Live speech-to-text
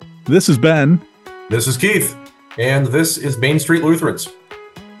This is Ben. This is Keith, and this is Main Street Lutherans.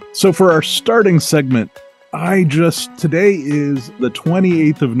 So for our starting segment, today is the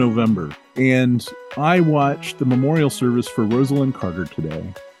 28th of November, and I watched the memorial service for Rosalind Carter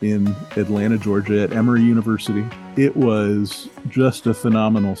today in Atlanta, Georgia at Emory University. It was just a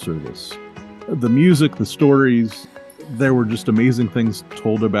phenomenal service. The music, the stories, there were just amazing things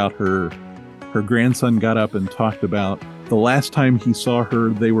told about her. Her grandson got up and talked about the last time he saw her.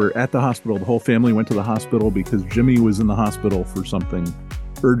 They were at the hospital. The whole family went to the hospital because Jimmy was in the hospital for something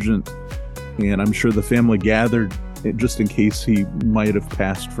urgent. And I'm sure the family gathered just in case he might have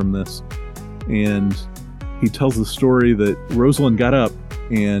passed from this. And he tells the story that Rosalind got up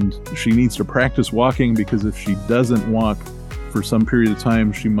and she needs to practice walking because if she doesn't walk for some period of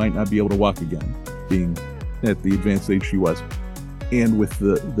time, she might not be able to walk again, being at the advanced age she was, and with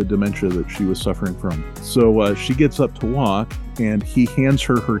the dementia that she was suffering from. So she gets up to walk, and he hands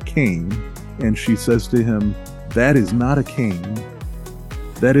her her cane, and she says to him, "That is not a cane.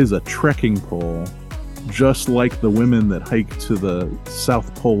 That is a trekking pole, just like the women that hike to the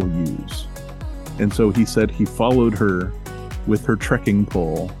South Pole use." And so he said he followed her with her trekking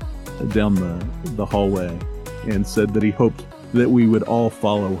pole down the hallway and said that he hoped that we would all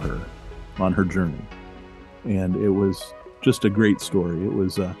follow her on her journey. And it was just a great story. It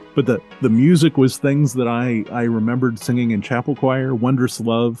was, but the music was things that I remembered singing in chapel choir. Wondrous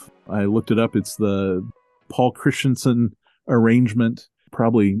Love. I looked it up. It's the Paul Christensen arrangement.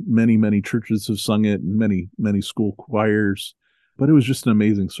 Probably many churches have sung it, and many school choirs. But it was just an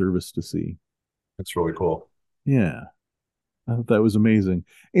amazing service to see. That's really cool. Yeah, I thought that was amazing.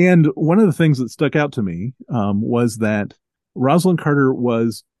 And one of the things that stuck out to me was that Rosalind Carter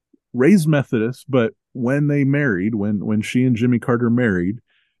was raised Methodist, but when they married, when she and Jimmy Carter married,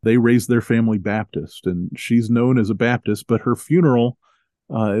 they raised their family Baptist, and she's known as a Baptist, but her funeral,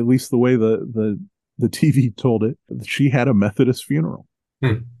 at least the way the TV told it, she had a Methodist funeral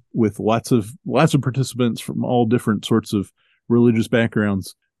with lots of participants from all different sorts of religious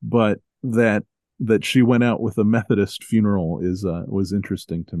backgrounds, but that she went out with a Methodist funeral was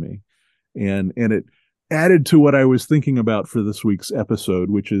interesting to me, and it added to what I was thinking about for this week's episode,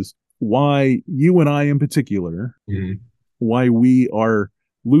 which is why you and I in particular, why we are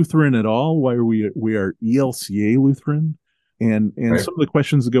Lutheran at all, why we are ELCA Lutheran, and right. Some of the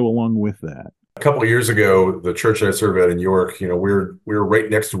questions that go along with that. A couple of years ago, the church I serve at in York, we were right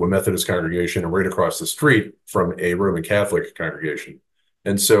next to a Methodist congregation and right across the street from a Roman Catholic congregation.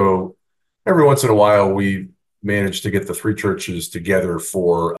 And so every once in a while, we managed to get the three churches together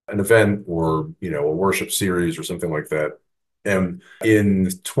for an event or, a worship series or something like that. And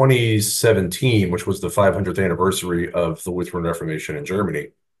in 2017, which was the 500th anniversary of the Lutheran Reformation in Germany,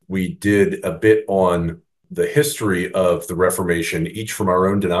 we did a bit on the history of the Reformation, each from our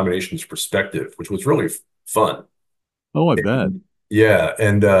own denomination's perspective, which was really fun. Oh, I bet. Yeah.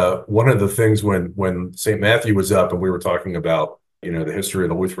 And one of the things when St. Matthew was up and we were talking about, the history of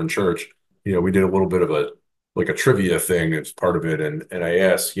the Lutheran Church, we did a little bit of a trivia thing as part of it. And I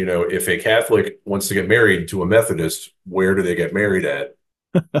asked, if a Catholic wants to get married to a Methodist, where do they get married at?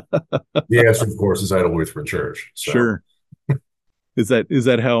 The answer, of course, is at a Lutheran church. So. Sure. Is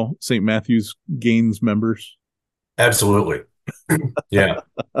that how St. Matthew's gains members? Absolutely. Yeah.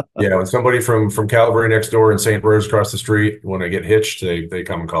 Yeah. When somebody from Calvary next door and St. Rose across the street, when they get hitched, they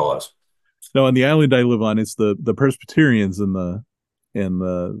come and call us. No, on the island I live on, it's the Presbyterians and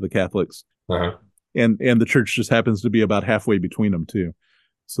the Catholics. Uh-huh. And the church just happens to be about halfway between them too.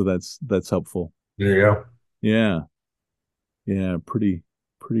 So that's helpful. There you go. Yeah. Yeah. Pretty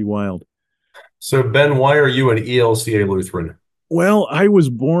wild. So Ben, why are you an ELCA Lutheran? Well, I was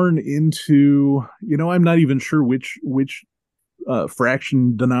born into, I'm not even sure which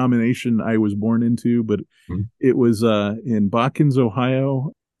fraction denomination I was born into, but it was in Botkins,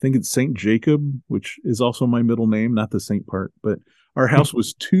 Ohio. I think it's St. Jacob, which is also my middle name, not the Saint part, but our house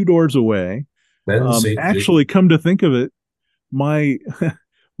was 2 doors away. Actually, come to think of it, my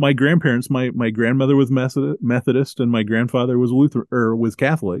grandparents, my grandmother was Methodist and my grandfather was Lutheran or was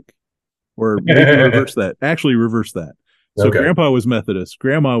Catholic, or maybe reverse that. Actually, reverse that. So okay. Grandpa was Methodist,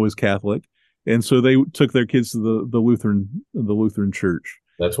 Grandma was Catholic, and so they took their kids to the Lutheran church.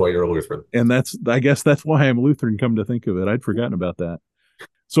 That's why you're a Lutheran, and I guess that's why I'm Lutheran. Come to think of it, I'd forgotten about that.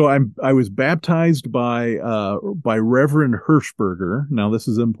 So I was baptized by Reverend Hirschberger. Now this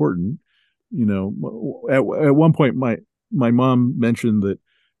is important. At one point my mom mentioned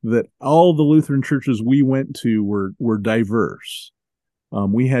that all the Lutheran churches we went to were diverse.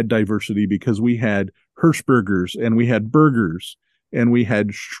 We had diversity because we had Hirschbergers and we had Bergers and we had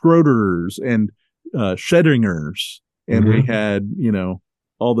Schroederers and Schedingers and we had,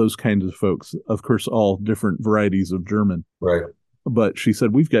 all those kinds of folks. Of course, all different varieties of German. Right. But she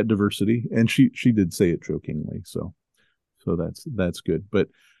said we've got diversity, and she did say it jokingly. So that's good. But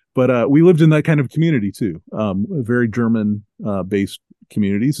we lived in that kind of community too, very German based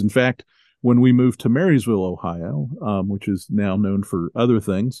communities. In fact, when we moved to Marysville, Ohio, which is now known for other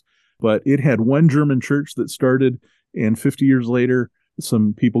things, but it had one German church that started, and 50 years later,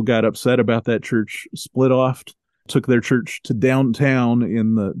 some people got upset about that church, split off, took their church to downtown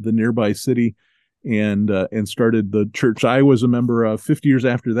in the nearby city, and started the church I was a member of. 50 years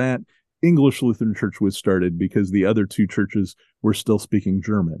after that, English Lutheran Church was started because the other two churches were still speaking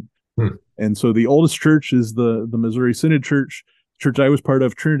German. And so the oldest church is the Missouri Synod Church. Church I was part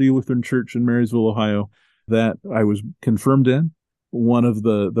of, Trinity Lutheran Church in Marysville, Ohio, that I was confirmed in. One of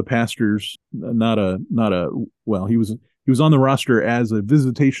the pastors, well, he was on the roster as a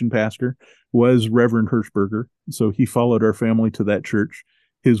visitation pastor, was Reverend Hirschberger. So he followed our family to that church.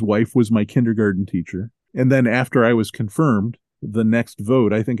 His wife was my kindergarten teacher. And then after I was confirmed, the next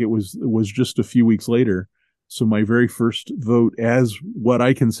vote, I think it was just a few weeks later. So my very first vote as what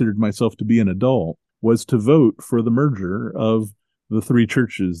I considered myself to be an adult was to vote for the merger of the three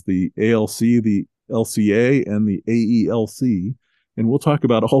churches, the ALC, the LCA, and the AELC. And we'll talk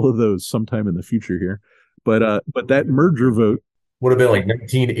about all of those sometime in the future here. But that merger vote would have been like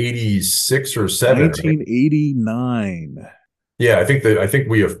 1986 or 7. 1989. Right? Yeah, I think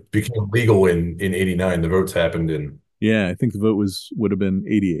we have became legal in 89. The votes happened in. Yeah, I think the vote would have been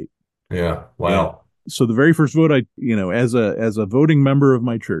 88. Yeah. Wow. Yeah. So the very first vote as a voting member of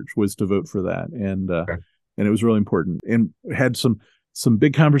my church was to vote for that, and it was really important, and had some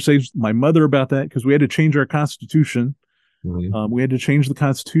big conversations with my mother about that, because we had to change our constitution. Mm-hmm. We had to change the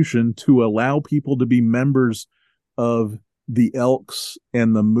constitution to allow people to be members of the Elks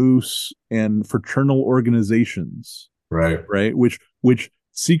and the Moose and fraternal organizations. Right. Which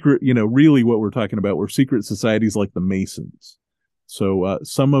secret, really what we're talking about were secret societies like the Masons. So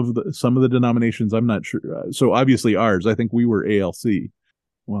some of the denominations, I'm not sure. So obviously ours, I think we were ALC.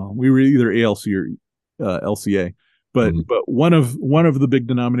 Well, we were either ALC or LCA, but one of the big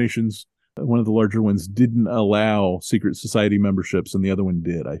denominations, one of the larger ones, didn't allow secret society memberships, and the other one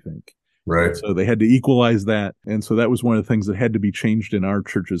did, I think. Right. And so they had to equalize that, and so that was one of the things that had to be changed in our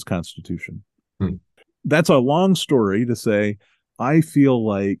church's constitution. That's a long story to say, I feel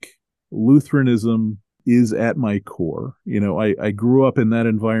like Lutheranism is at my core. I grew up in that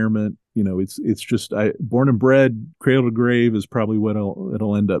environment. It's just born and bred, cradle to grave is probably what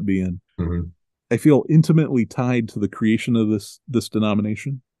it'll end up being. Mm-hmm. I feel intimately tied to the creation of this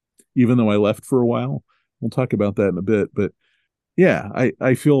denomination, even though I left for a while. We'll talk about that in a bit, but yeah,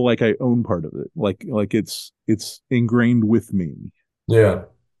 I feel like I own part of it. Like it's ingrained with me. Yeah.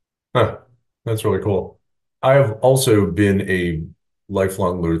 Huh. That's really cool. I've also been a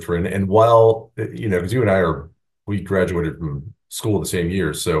lifelong Lutheran, and while, because you and we graduated from school the same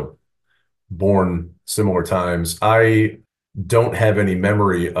year, so born similar times, I don't have any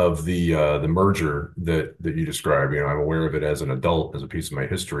memory of the merger that you described. I'm aware of it as an adult, as a piece of my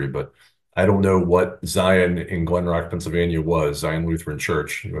history, but I don't know what Zion in Glen Rock, Pennsylvania was, Zion Lutheran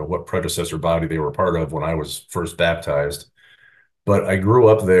Church, what predecessor body they were part of when I was first baptized. But I grew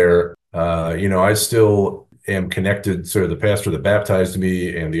up there. I still am connected to the pastor that baptized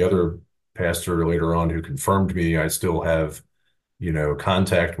me and the other pastor later on who confirmed me. I still have,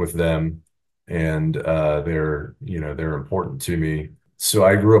 contact with them, and they're important to me. So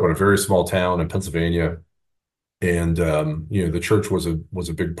I grew up in a very small town in Pennsylvania, and the church was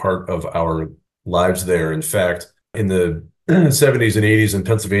a big part of our lives there. In fact, in the 70s and 80s in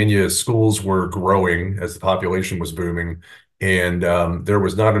Pennsylvania, schools were growing as the population was booming. And there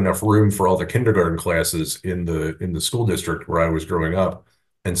was not enough room for all the kindergarten classes in the school district where I was growing up.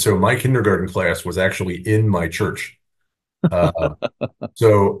 And so my kindergarten class was actually in my church.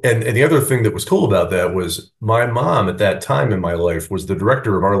 So the other thing that was cool about that was my mom at that time in my life was the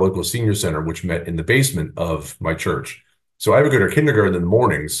director of our local senior center, which met in the basement of my church. So I would go to kindergarten in the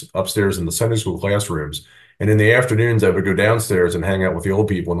mornings upstairs in the Sunday school classrooms. And in the afternoons, I would go downstairs and hang out with the old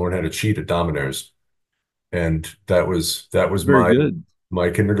people and learn how to cheat at dominoes. And that was my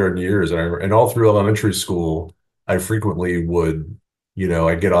kindergarten years. And all through elementary school, I frequently would,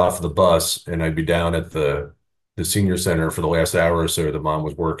 I'd get off the bus and I'd be down at the senior center for the last hour or so that mom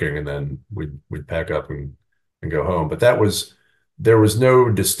was working, and then we'd pack up and go home. But there was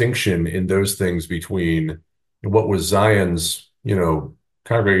no distinction in those things between what was Zion's,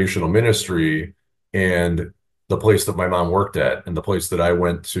 congregational ministry and the place that my mom worked at and the place that I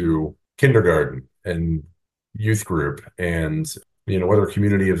went to kindergarten and youth group and, other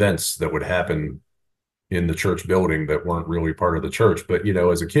community events that would happen, in the church building that weren't really part of the church. But,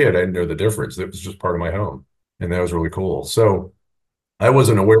 as a kid, I didn't know the difference. It was just part of my home. And that was really cool. So I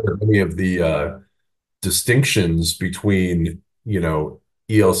wasn't aware of any of the distinctions between,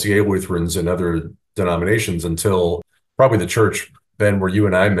 ELCA Lutherans and other denominations until probably the church, Ben, where you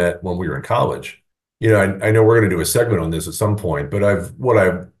and I met when we were in college. I know we're going to do a segment on this at some point, but what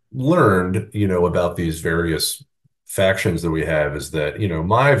I've learned, about these various factions that we have is that,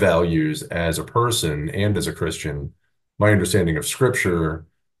 my values as a person and as a Christian, my understanding of scripture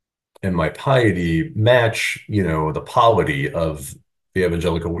and my piety match, the polity of the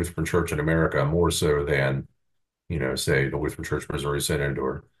Evangelical Lutheran Church in America more so than, say the Lutheran Church Missouri Synod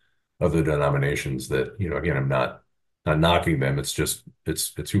or other denominations that, again, I'm not knocking them. It's just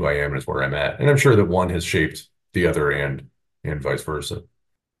it's who I am and it's where I'm at. And I'm sure that one has shaped the other and vice versa.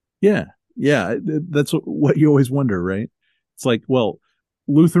 Yeah. Yeah. That's what you always wonder, right? It's like, well,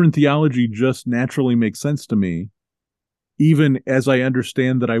 Lutheran theology just naturally makes sense to me, even as I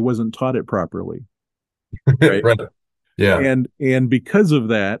understand that I wasn't taught it properly. Right. Right. Yeah. And because of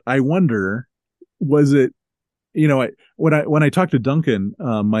that, I wonder, was it, when I talked to Duncan,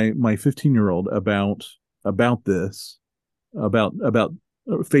 my 15-year-old about this, about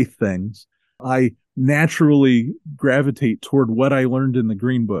faith things, I naturally gravitate toward what I learned in the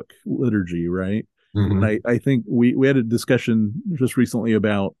Green Book liturgy, right? Mm-hmm. And I think we had a discussion just recently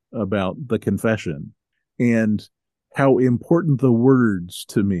about the confession and how important the words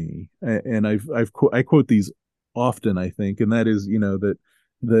to me. And I quote these often, I think, and that is,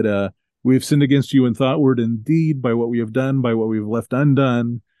 that we have sinned against you in thought, word, and deed, by what we have done, by what we have left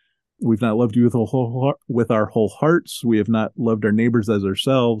undone. We've not loved you with our whole hearts. We have not loved our neighbors as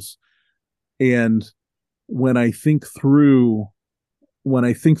ourselves. And when I think through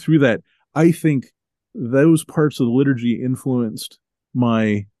that, I think those parts of the liturgy influenced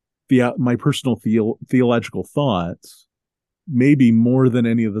my personal theological thoughts, maybe more than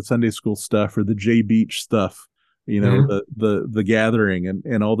any of the Sunday school stuff or the J Beach stuff, Mm-hmm. the gathering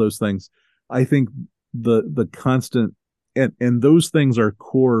and all those things. I think the constant and those things are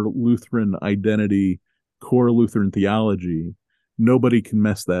core Lutheran identity, core Lutheran theology. Nobody can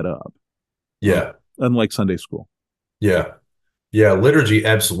mess that up. Yeah. Unlike Sunday school. Yeah. Yeah. Liturgy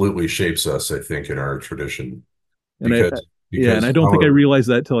absolutely shapes us, I think, in our tradition And I because yeah, and I because don't think I our realized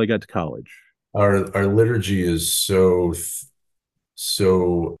that till I got to college. our liturgy is so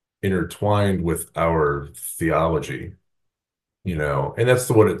intertwined with our theology, and that's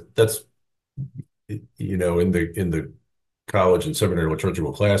in the college and seminary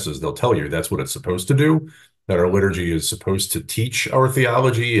liturgical classes, they'll tell you that's what it's supposed to do, that our liturgy is supposed to teach our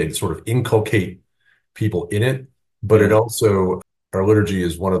theology and sort of inculcate people in it. But Yeah. our liturgy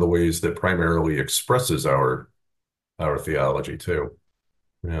is one of the ways that primarily expresses our theology too.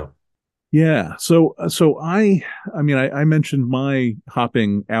 Yeah. Yeah. So I mentioned my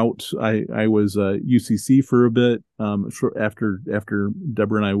hopping out. I was UCC for a bit after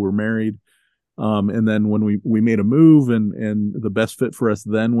Deborah and I were married. And then when we made a move and the best fit for us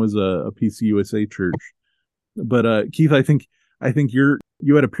then was a PCUSA church. But Keith, I think you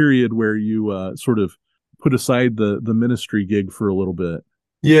had a period where you sort of put aside the ministry gig for a little bit.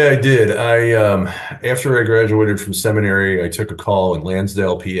 Yeah, I did. After I graduated from seminary, I took a call in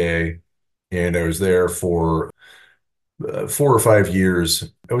Lansdale, PA, and I was there for 4 or 5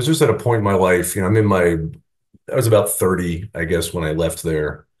 years. I was just at a point in my life, I was about 30, I guess, when I left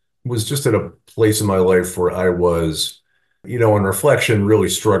there. Was just at a place in my life where I was, on reflection, really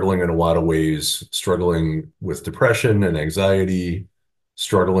struggling in a lot of ways, struggling with depression and anxiety,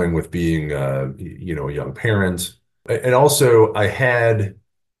 struggling with being, a young parent. And also I had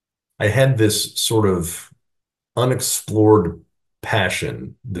this sort of unexplored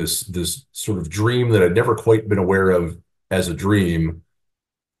passion, this sort of dream that I'd never quite been aware of as a dream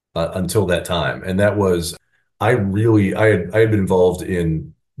until that time. And that was, I had been involved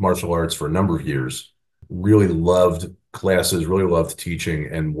in martial arts for a number of years, really loved classes, really loved teaching,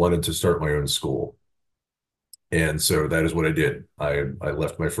 and wanted to start my own school. And so that is what I did. I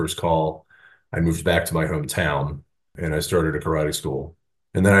left my first call. I moved back to my hometown and I started a karate school.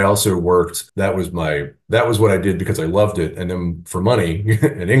 And then I also worked. That was what I did because I loved it. And then for money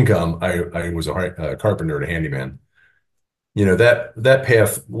and income, I was a carpenter and a handyman. That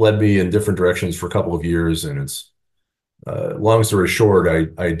path led me in different directions for a couple of years. And it's long story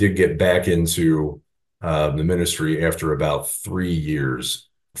short, I did get back into the ministry after about 3 years,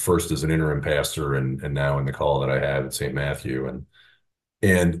 first as an interim pastor and now in the call that I have at St. Matthew.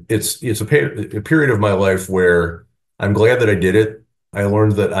 And it's a period of my life where I'm glad that I did it. I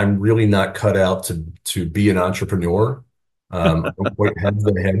learned that I'm really not cut out to be an entrepreneur. I don't quite have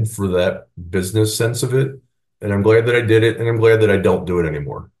the head for that business sense of it, and I'm glad that I did it, and I'm glad that I don't do it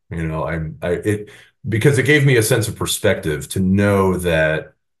anymore. Because it gave me a sense of perspective to know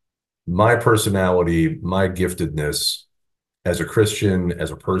that my personality, my giftedness as a Christian,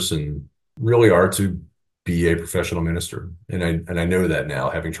 as a person, really are to be a professional minister, and I know that now,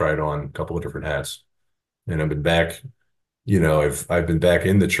 having tried on a couple of different hats, and I've been back. I've been back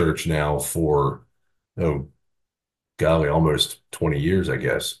in the church now for, oh golly, almost 20 years, I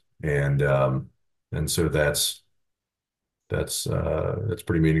guess. And so that's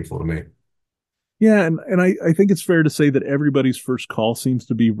pretty meaningful to me. Yeah, and I think it's fair to say that everybody's first call seems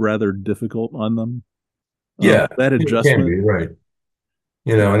to be rather difficult on them. Yeah, That it can adjustment. be, right.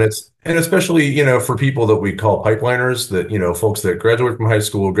 Yeah. And especially, for people that we call pipeliners, that, folks that graduate from high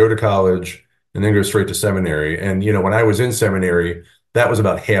school, go to college, and then go straight to seminary. And, when I was in seminary, that was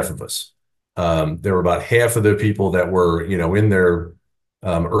about half of us. There were about half of the people that were, in their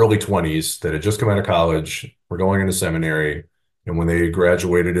early 20s that had just come out of college, were going into seminary. And when they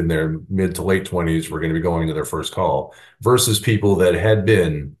graduated in their mid to late 20s, were going to be going to their first call, versus people that had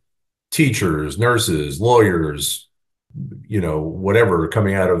been teachers, nurses, lawyers, whatever,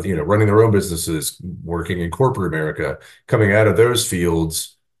 coming out of, running their own businesses, working in corporate America, coming out of those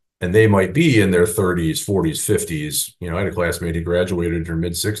fields, and they might be in their 30s, 40s, 50s. I had a classmate who graduated in her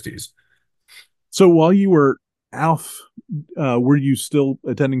mid 60s. So while you were Alf, were you still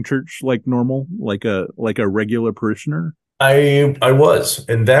attending church like normal, like a regular parishioner? I was,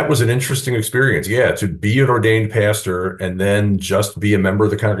 and that was an interesting experience. Yeah, to be an ordained pastor and then just be a member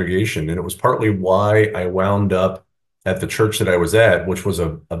of the congregation. And it was partly why I wound up at the church that I was at, which was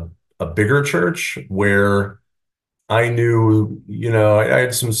a bigger church where I knew, I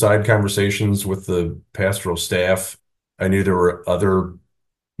had some side conversations with the pastoral staff. I knew there were other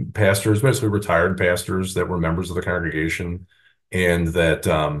pastors, mostly retired pastors, that were members of the congregation, and that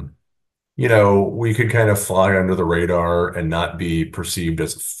we could kind of fly under the radar and not be perceived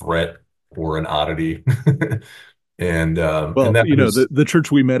as a threat or an oddity. And Well, that was, the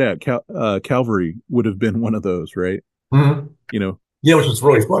church we met at, Calvary, would have been one of those, right? Mhm. You know, Yeah, which was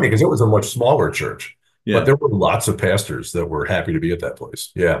really funny because it was a much smaller church, but yeah, there were lots of pastors that were happy to be at that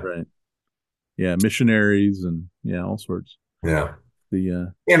place. Yeah, right. Yeah, missionaries and yeah, all sorts. yeah.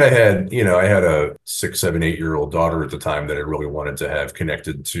 The And I had a 6, 7, 8 year old daughter at the time that I really wanted to have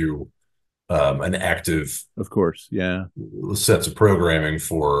connected to an active Of course, yeah, sets of programming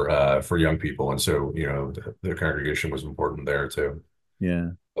for young people, and so the congregation was important there too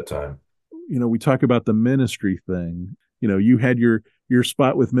yeah. at the time. We talk about the ministry thing. You had your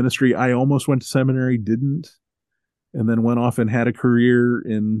spot with ministry. I almost went to seminary, didn't, and then went off and had a career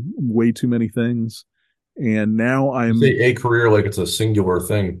in way too many things. And now You I'm say a career like it's a singular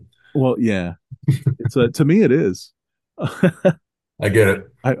thing. well, yeah. It's to me it is. I get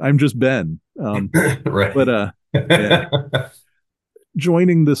I'm just Ben. it. But Right. yeah,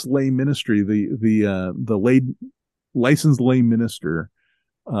 joining this lay ministry, the lay licensed lay minister,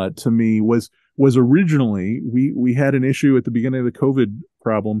 to me was originally we had an issue at the beginning of the COVID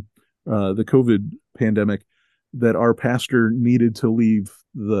problem, the COVID pandemic, that our pastor needed to leave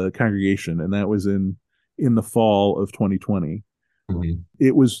the congregation, and that was in the fall of 2020. Mhm.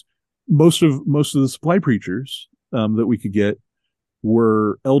 It was most of the supply preachers that we could get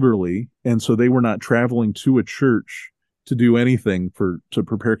were elderly, and so they were not traveling to a church to do anything to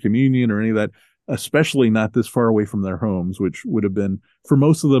prepare communion or any of that, especially not this far away from their homes, which would have been for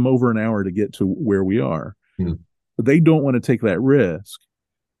most of them over an hour to get to where we are. Mhm. But they don't want to take that risk,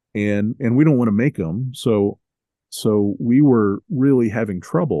 and we don't want to make them. So we were really having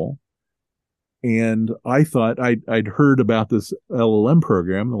trouble. And I thought I'd heard about this LLM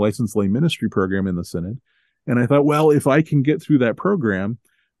program, the Licensed Lay Ministry program in the Synod. And I thought, well, if I can get through that program,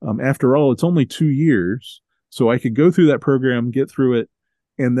 after all, it's only 2 years. So I could go through that program, get through it,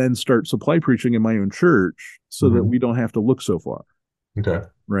 and then start supply preaching in my own church so that Mhm. we don't have to look so far. Okay.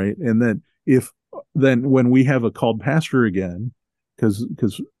 Right. And then when we have a called pastor again,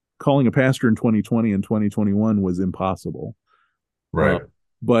 because calling a pastor in 2020 and 2021 was impossible. Uh, Right.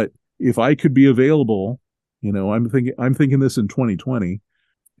 but if I could be available, I'm thinking this in 2020.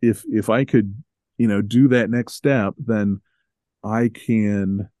 If I could, do that next step, then I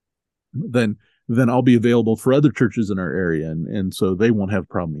can then I'll be available for other churches in our area, and so they won't have a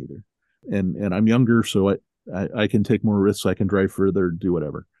problem either. And I'm younger, so I can take more risks. I can drive further, do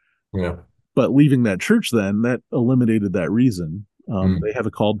whatever. Yeah. But leaving that church, then that eliminated that reason. Mm. They have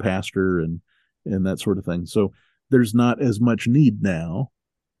a called pastor and that sort of thing. So there's not as much need now,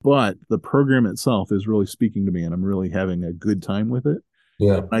 but the program itself is really speaking to me, and I'm really having a good time with it.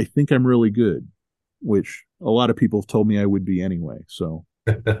 Yeah. I think I'm really good, which a lot of people have told me I would be anyway. So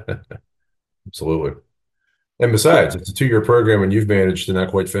Absolutely. And besides, it's a 2-year program, and you've managed to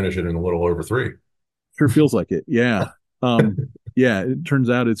not quite finish it in a little over 3. sure feels like it. Yeah. Yeah. It turns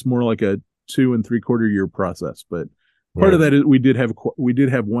out it's more like a 2 3/4 year process, but part of Right. that is we did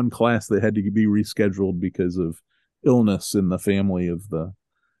have one class that had to be rescheduled because of illness in the family of the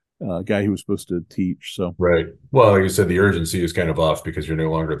guy who was supposed to teach. So Right. Well, like you said, the urgency is kind of off because you're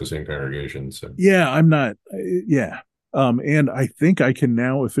no longer at the same congregation. So, yeah, I'm not. Yeah. And I think I can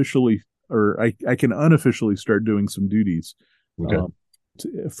now officially, or I can unofficially start doing some duties okay. um,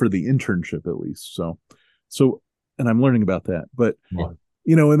 for the internship at least. So, and I'm learning about that. But Well,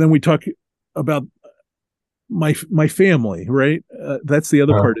 and then we talk about my family, right? That's the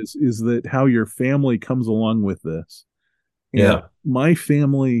other uh, part is that how your family comes along with this. And yeah. my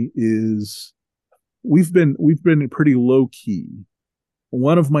family is we've been pretty low key.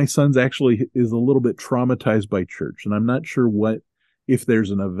 One of my sons actually is a little bit traumatized by church, and I'm not sure what if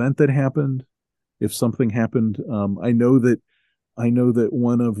there's an event that happened, if something happened. I know that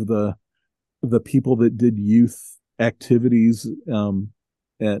one of the people that did youth activities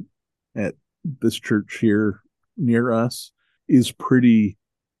at at this church here near us is pretty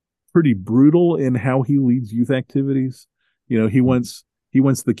brutal in how he leads youth activities. He wants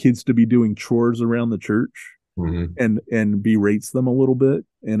the kids to be doing chores around the church Hmm. and berates them a little bit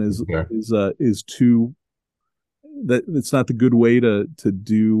and is Okay. is uh is too that it's not the good way to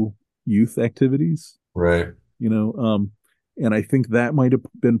do youth activities, Right. you know and I think that might have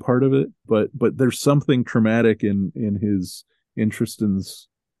been part of it, but there's something traumatic in his interest in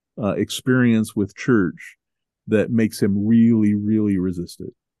experience with church that makes him really really resist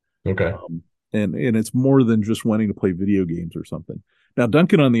it. Okay. And it's more than just wanting to play video games or something. Now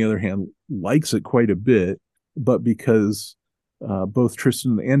Duncan, on the other hand, likes it quite a bit, but because both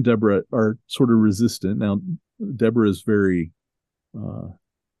Tristan and Deborah are sort of resistant. Now Deborah is very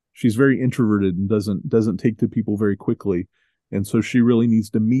she's very introverted and doesn't take to people very quickly, and so she really needs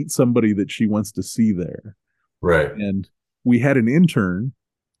to meet somebody that she wants to see there. Right. And we had an intern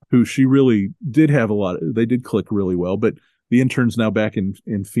who she really did have a lot of, they did click really well, but the intern's now back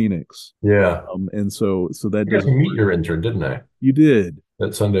in Phoenix. Yeah. And so that I got to doesn't meet work. your intern, didn't I? You did.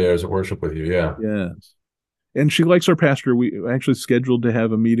 That Sunday I was at worship with you. Yeah. Yes. And she likes our pastor. We actually scheduled to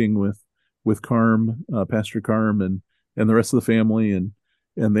have a meeting with Carm, Pastor Carm, and the rest of the family,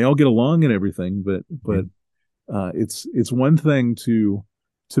 and they all get along and everything. But Mhm. it's one thing to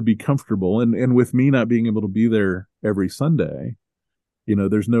be comfortable, and with me not being able to be there every Sunday,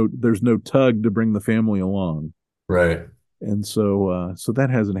 there's no tug to bring the family along, Right. and so that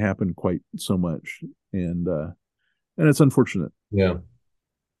hasn't happened quite so much, and it's unfortunate. Yeah.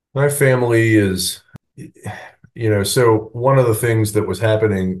 My family is, so one of the things that was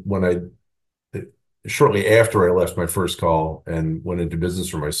happening when shortly after I left my first call and went into business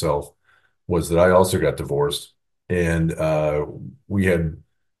for myself was that I also got divorced. And we had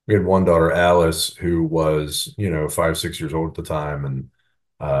we had one daughter, Alice, who was, 5, 6 years old at the time.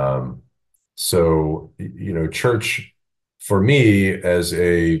 And so, church for me as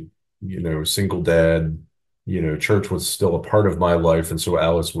a, single dad, church was still a part of my life. And so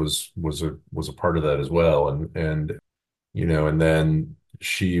Alice was a part of that as well. And then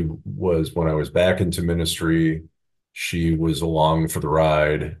she was, when I was back into ministry, she was along for the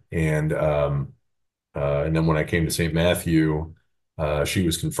ride. And then when I came to St. Matthew, she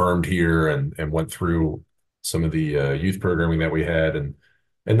was confirmed here and went through some of the youth programming that we had, and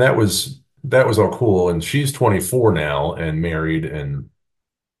that was all cool. And she's 24 now and married and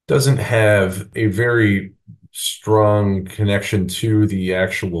doesn't have a very strong connection to the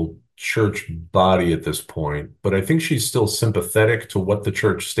actual church body at this point, but I think she's still sympathetic to what the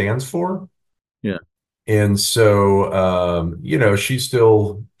church stands for. Yeah. And so, she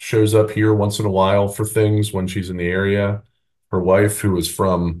still shows up here once in a while for things when she's in the area. Her wife, who is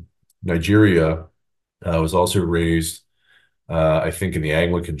from Nigeria, was also raised, I think, in the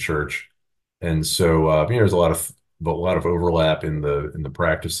Anglican Church. And so, there's a lot of overlap in the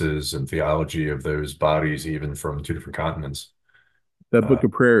practices and theology of those bodies, even from two different continents. That Uh, book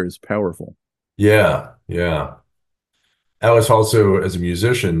of prayer is powerful. yeah, yeah. Alice also, as a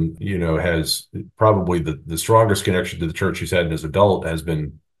musician, has probably the strongest connection to the church she's had as an adult has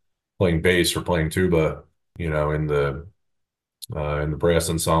been playing bass or playing tuba, in the brass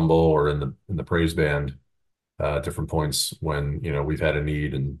ensemble or in the praise band, at different points when, we've had a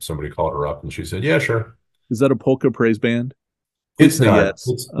need and somebody called her up and she said, "Yeah, sure." Is that a polka praise band? Please It's say not. yes.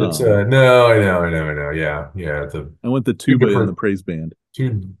 It's Oh, no, I know. Yeah, yeah. The I want the two tuba in the different praise band.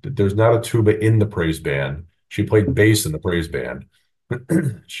 two. There's not a tuba in the praise band. She played bass in the praise band.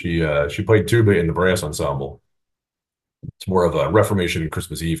 She played tuba in the brass ensemble. It's more of a Reformation and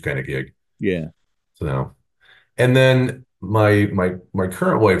Christmas Eve kind of gig. Yeah. So, and then my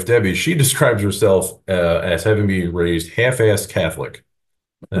current wife Debbie, she describes herself as having been raised half-assed Catholic.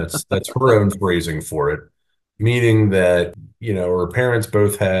 That's her own phrasing for it, meaning that, her parents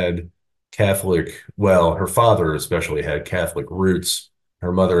both had Catholic, well, her father especially had Catholic roots.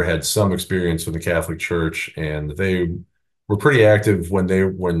 Her mother had some experience with the Catholic Church, and they were pretty active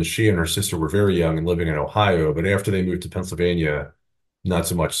when she and her sister were very young and living in Ohio, but after they moved to Pennsylvania, not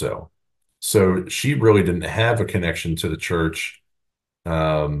so much so. So she really didn't have a connection to the church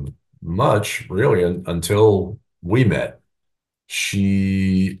much, really, until we met.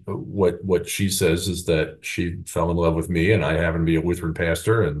 What she says is that she fell in love with me, and I happen to be a Lutheran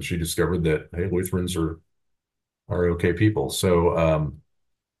pastor, and she discovered that, hey, Lutherans are okay people. So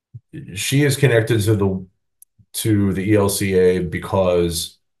she is connected to the ELCA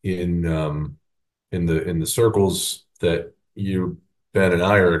because in the circles that you, Ben, and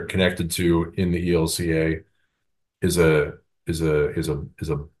I are connected to in the ELCA is a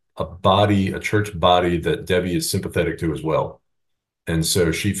a body, a church body that Debbie is sympathetic to as well. And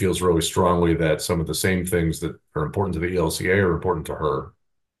so she feels really strongly that some of the same things that are important to the ELCA are important to her.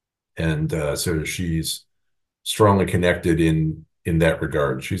 And so she's strongly connected in that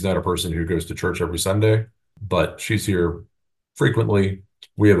regard. She's not a person who goes to church every Sunday, but she's here frequently.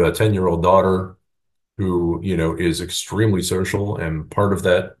 We have a 10-year-old daughter who, is extremely social, and part of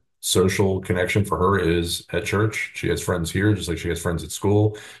that social connection for her is at church. She has friends here, just like she has friends at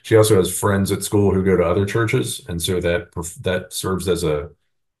school. She also has friends at school who go to other churches, and so that serves as a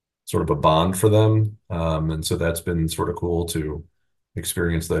sort of a bond for them. And so that's been sort of cool to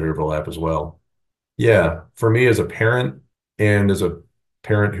experience that overlap as well. Yeah, for me as a parent and as a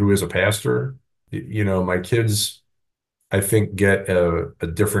parent who is a pastor, my kids, I think, get a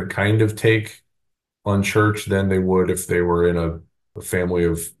different kind of take on church than they would if they were in a family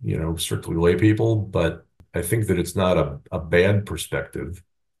of, strictly lay people. But I think that it's not a bad perspective.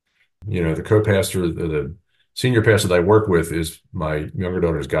 The co-pastor, the senior pastor that I work with is my younger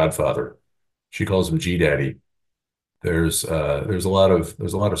daughter's godfather. She calls him G Daddy. There's a lot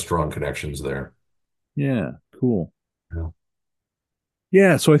of strong connections there. Yeah. Cool. Yeah.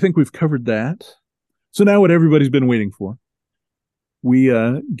 Yeah. So I think we've covered that. So now what everybody's been waiting for, we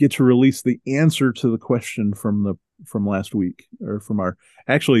get to release the answer to the question from last week, or from our,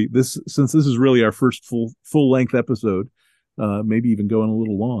 actually, since this is really our first full length episode, maybe even going a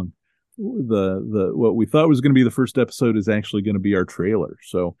little long. The what we thought was going to be the first episode is actually going to be our trailer.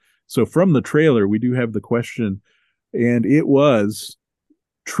 So from the trailer, we do have the question, and it was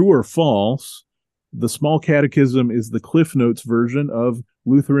true or false. The Small Catechism is the Cliff Notes version of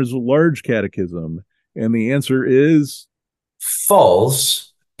Luther's Large Catechism, and the answer is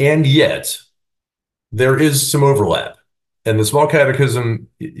False, and yet there is some overlap. And the Small Catechism,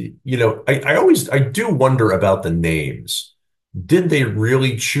 I do wonder about the names. Did they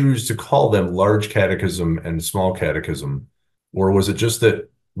really choose to call them Large Catechism and Small Catechism? Or was it just that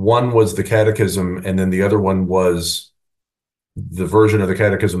one was the catechism and then the other one was the version of the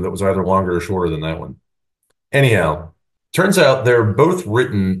catechism that was either longer or shorter than that one? Anyhow, turns out they're both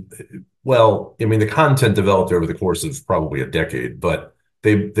written, well, I mean, the content developed over the course of probably a decade, but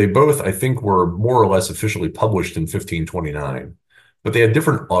they both, I think, were more or less officially published in 1529, but they had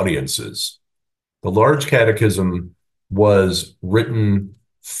different audiences. The Large Catechism was written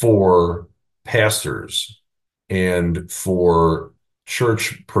for pastors and for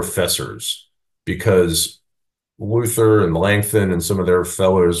church professors because Luther and Melanchthon and some of their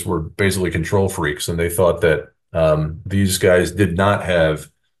fellows were basically control freaks, and they thought that these guys did not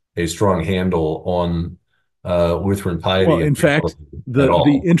have a strong handle on Lutheran well, piety in and fact, theology at the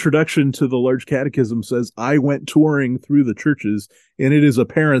all. introduction to the Large Catechism says, "I went touring through the churches, and it is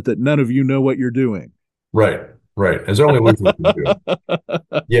apparent that none of you know what you're doing." Right, right, as only Luther could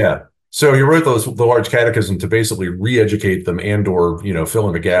do. Yeah. So he wrote the Large Catechism to basically re-educate them and or fill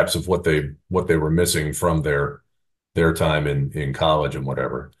in the gaps of what they were missing from their time in college and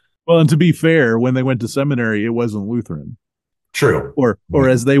whatever. Well, and to be fair, when they went to seminary, it wasn't Lutheran, True. or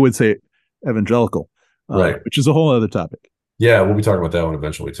as they would say, evangelical, Right. which is a whole other topic. Yeah, we'll be talking about that one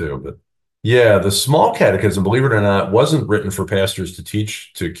eventually too. But yeah, the Small Catechism, believe it or not, wasn't written for pastors to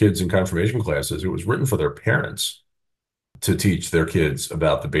teach to kids in confirmation classes. It was written for their parents to teach their kids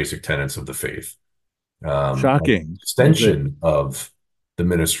about the basic tenets of the faith. An Shocking. extension of the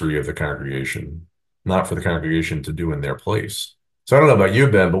ministry of the congregation, not for the congregation to do in their place. So I don't know about you,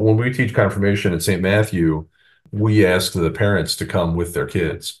 Ben, but when we teach confirmation at St. Matthew, we ask the parents to come with their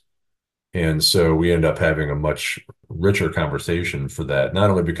kids. And so we end up having a much richer conversation for that, not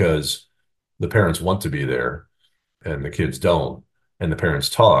only because the parents want to be there and the kids don't, and the parents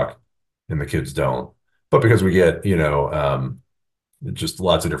talk and the kids don't, but because we get, just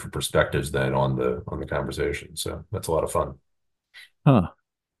lots of different perspectives then on the conversation. So that's a lot of fun. Huh.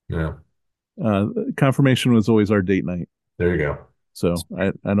 Yeah. Confirmation was always our date night. There you go. So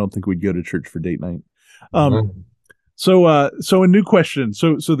I don't think we'd go to church for date night. Mhm. So a new question.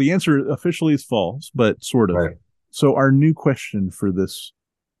 So the answer officially is false, but sort of. Right. So our new question for this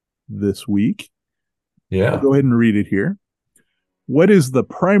week. Yeah. I'll go ahead and read it here. What is the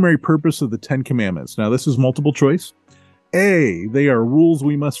primary purpose of the Ten Commandments? Now, this is multiple choice. A, they are rules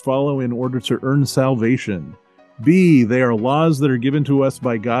we must follow in order to earn salvation. B, they are laws that are given to us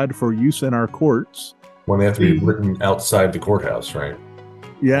by God for use in our courts. When they have to be written outside the courthouse, right?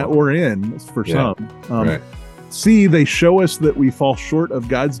 Yeah, or in, for some. Right. C, they show us that we fall short of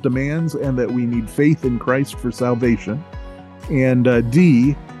God's demands and that we need faith in Christ for salvation. And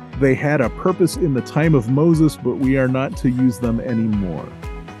D, they had a purpose in the time of Moses, but we are not to use them anymore.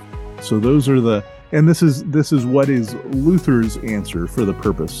 So those are and this is what is Luther's answer for the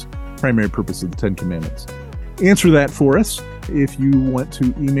primary purpose of the Ten Commandments. Answer that for us if you want to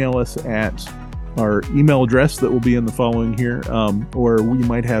email us at our email address that will be in the following here, or we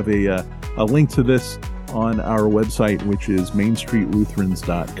might have a link to this on our website, which is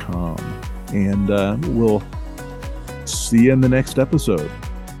mainstreetlutherans.com. And we'll see you in the next episode.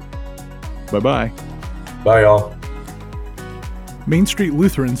 Bye-bye. Bye, y'all. Main Street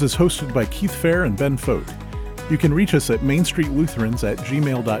Lutherans is hosted by Keith Fair and Ben Fote. You can reach us at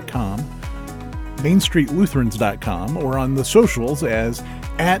mainstreetlutherans@gmail.com, mainstreetlutherans.com, or on the socials as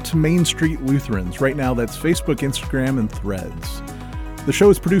 @Main Street Lutherans. Right now, that's Facebook, Instagram, and Threads. The show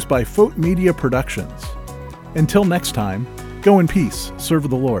is produced by Fote Media Productions. Until next time, go in peace, serve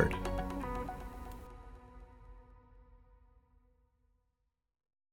the Lord.